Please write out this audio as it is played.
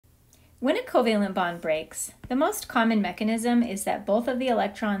When a covalent bond breaks, the most common mechanism is that both of the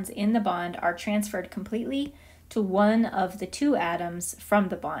electrons in the bond are transferred completely to one of the two atoms from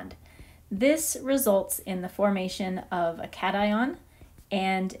the bond. This results in the formation of a cation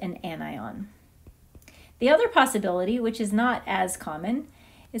and an anion. The other possibility, which is not as common,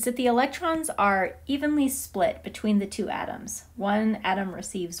 is that the electrons are evenly split between the two atoms. One atom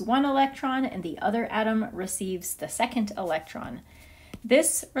receives one electron and the other atom receives the second electron.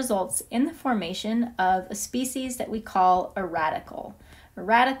 This results in the formation of a species that we call a radical. A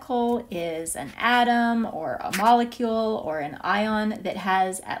radical is an atom or a molecule or an ion that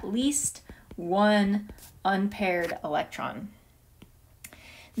has at least one unpaired electron.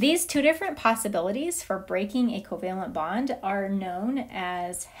 These two different possibilities for breaking a covalent bond are known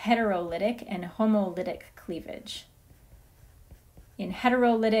as heterolytic and homolytic cleavage. In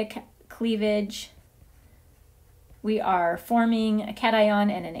heterolytic cleavage, we are forming a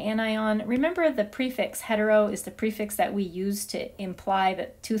cation and an anion. Remember, the prefix hetero is the prefix that we use to imply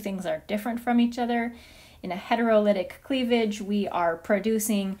that two things are different from each other. In a heterolytic cleavage, we are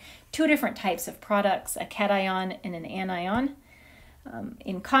producing two different types of products, a cation and an anion.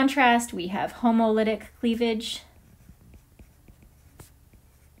 In contrast, we have homolytic cleavage.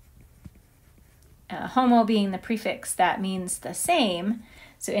 Homo being the prefix that means the same.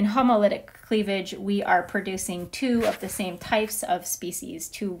 So in homolytic cleavage, we are producing two of the same types of species,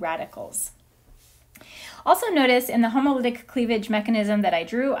 two radicals. Also notice in the homolytic cleavage mechanism that I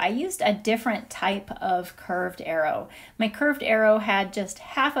drew, I used a different type of curved arrow. My curved arrow had just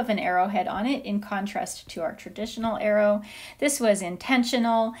half of an arrowhead on it in contrast to our traditional arrow. This was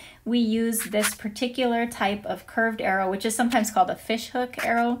intentional. We use this particular type of curved arrow, which is sometimes called a fishhook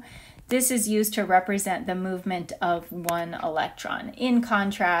arrow. This is used to represent the movement of one electron. In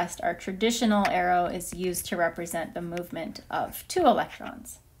contrast, our traditional arrow is used to represent the movement of two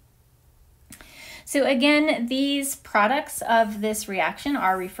electrons. So again, these products of this reaction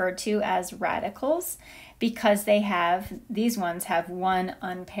are referred to as radicals because these ones have one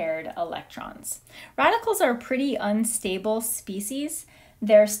unpaired electrons. Radicals are a pretty unstable species.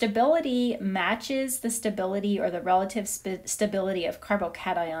 Their stability matches the stability or the relative stability of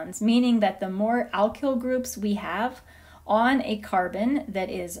carbocations, meaning that the more alkyl groups we have on a carbon that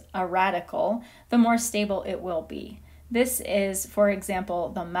is a radical, the more stable it will be. This is, for example,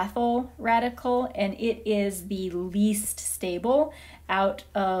 the methyl radical, and it is the least stable out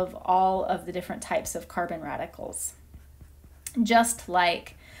of all of the different types of carbon radicals. Just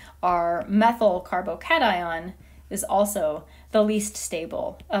like our methyl carbocation is also the least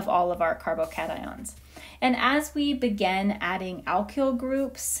stable of all of our carbocations. And as we begin adding alkyl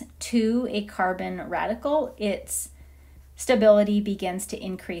groups to a carbon radical, its stability begins to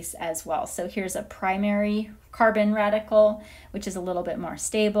increase as well. So here's a primary carbon radical, which is a little bit more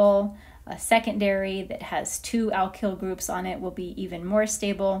stable. A secondary that has two alkyl groups on it will be even more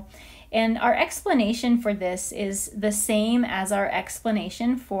stable. And our explanation for this is the same as our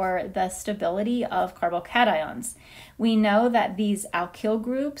explanation for the stability of carbocations. We know that these alkyl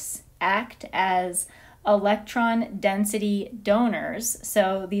groups act as electron density donors.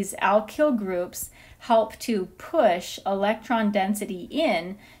 So these alkyl groups help to push electron density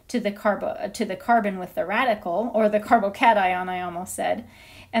in to the carbon with the radical, or the carbocation, I almost said.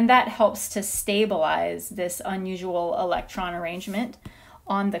 And that helps to stabilize this unusual electron arrangement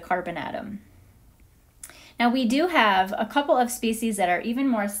on the carbon atom. Now we do have a couple of species that are even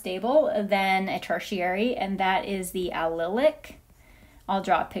more stable than a tertiary, and that is the allylic. I'll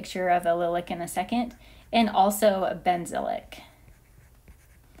draw a picture of allylic in a second, and also benzylic.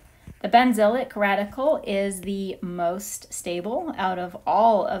 The benzylic radical is the most stable out of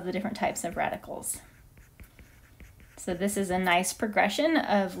all of the different types of radicals. So this is a nice progression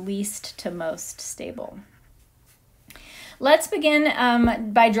of least to most stable. Let's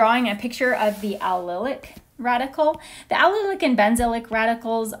begin by drawing a picture of the allylic radical. The allylic and benzylic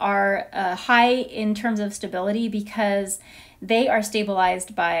radicals are high in terms of stability because they are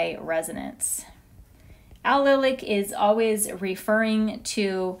stabilized by resonance. Allylic is always referring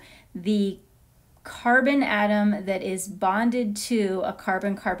to the carbon atom that is bonded to a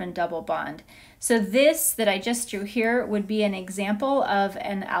carbon-carbon double bond. So this that I just drew here would be an example of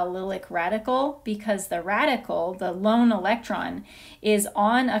an allylic radical because the radical, the lone electron, is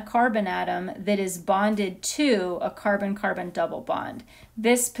on a carbon atom that is bonded to a carbon-carbon double bond.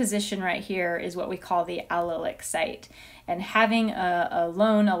 This position right here is what we call the allylic site. And having a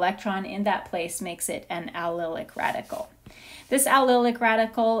lone electron in that place makes it an allylic radical. This allylic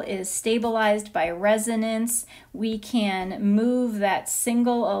radical is stabilized by resonance. We can move that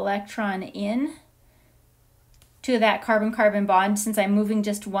single electron in to that carbon-carbon bond. Since I'm moving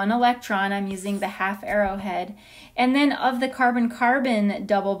just one electron, I'm using the half arrowhead. And then of the carbon-carbon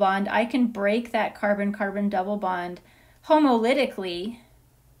double bond, I can break that carbon-carbon double bond homolytically.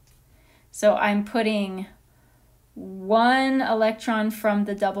 So I'm putting one electron from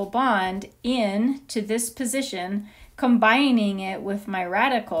the double bond in to this position, combining it with my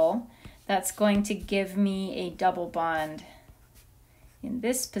radical. That's going to give me a double bond in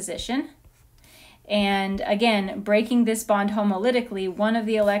this position. And again, breaking this bond homolytically, one of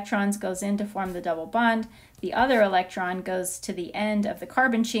the electrons goes in to form the double bond. The other electron goes to the end of the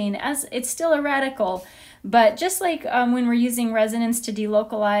carbon chain, as it's still a radical. But just like when we're using resonance to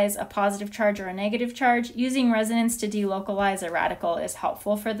delocalize a positive charge or a negative charge, using resonance to delocalize a radical is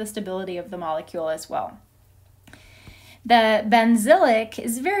helpful for the stability of the molecule as well. The benzylic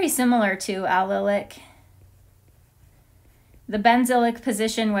is very similar to allylic. The benzylic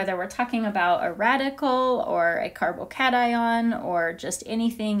position, whether we're talking about a radical or a carbocation or just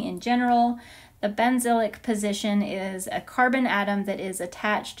anything in general, the benzylic position is a carbon atom that is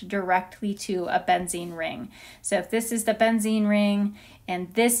attached directly to a benzene ring. So if this is the benzene ring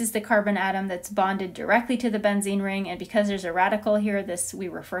and this is the carbon atom that's bonded directly to the benzene ring, and because there's a radical here, this we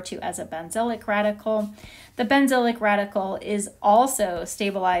refer to as a benzylic radical. The benzylic radical is also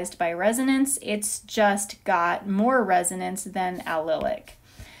stabilized by resonance. It's just got more resonance than allylic.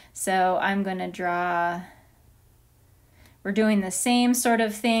 So I'm going to draw. We're doing the same sort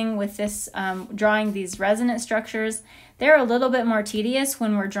of thing with this, drawing these resonance structures. They're a little bit more tedious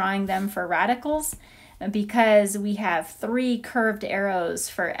when we're drawing them for radicals because we have 3 curved arrows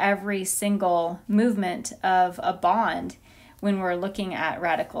for every single movement of a bond when we're looking at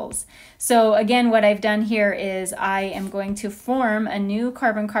radicals. So again, what I've done here is I am going to form a new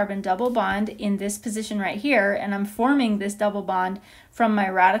carbon-carbon double bond in this position right here, and I'm forming this double bond from my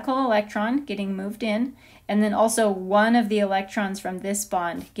radical electron getting moved in, and then also one of the electrons from this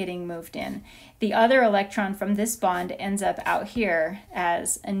bond getting moved in. The other electron from this bond ends up out here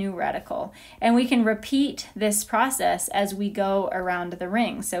as a new radical. And we can repeat this process as we go around the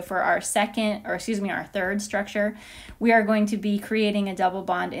ring. So for our our third structure, we are going to be creating a double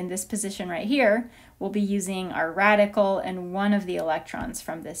bond in this position right here. We'll be using our radical and one of the electrons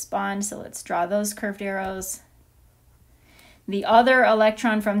from this bond. So let's draw those curved arrows. The other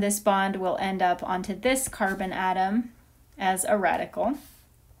electron from this bond will end up onto this carbon atom as a radical.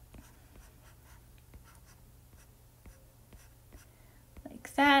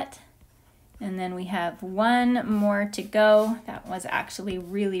 Like that. And then we have one more to go. That was actually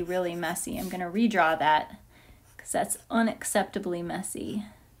really, really messy. I'm going to redraw that because that's unacceptably messy.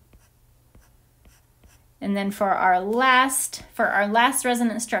 And then for our last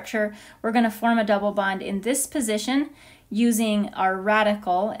resonance structure, we're going to form a double bond in this position using our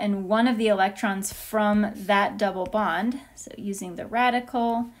radical and one of the electrons from that double bond. So using the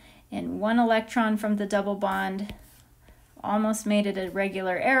radical and one electron from the double bond, almost made it a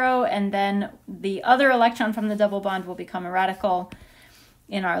regular arrow, and then the other electron from the double bond will become a radical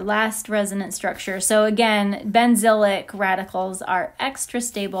in our last resonance structure. So again, benzylic radicals are extra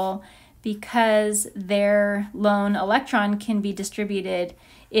stable because their lone electron can be distributed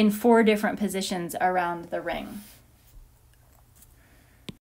in 4 different positions around the ring.